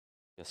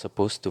You're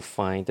supposed to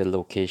find the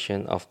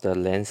location of the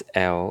lens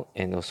L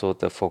and also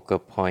the focal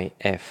point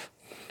F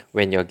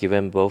when you're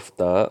given both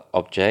the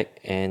object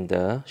and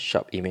the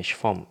sharp image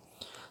form.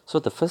 So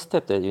the first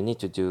step that you need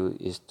to do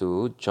is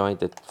to join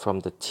from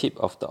the tip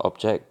of the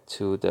object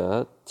to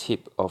the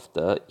tip of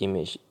the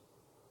image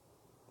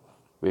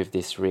with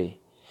this ray.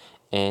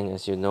 And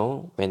as you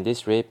know, when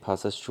this ray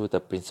passes through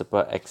the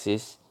principal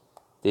axis,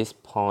 this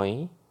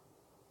point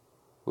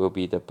will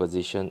be the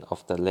position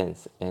of the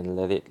lens, and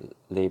let it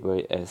label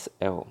it as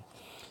L.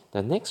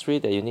 The next ray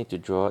that you need to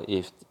draw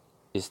is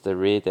the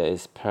ray that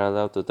is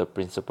parallel to the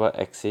principal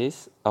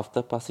axis.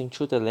 After passing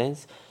through the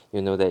lens,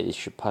 you know that it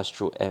should pass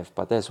through F,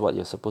 but that's what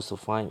you're supposed to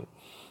find.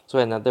 So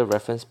another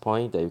reference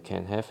point that you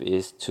can have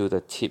is to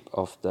the tip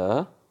of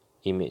the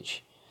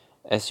image.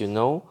 As you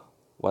know,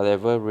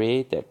 whatever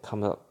ray that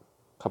come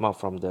out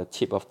from the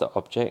tip of the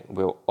object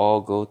will all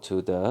go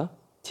to the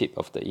tip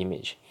of the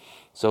image.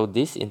 So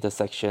this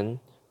intersection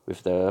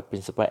with the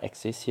principal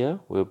axis here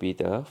will be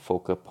the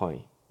focal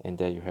point, and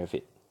there you have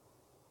it.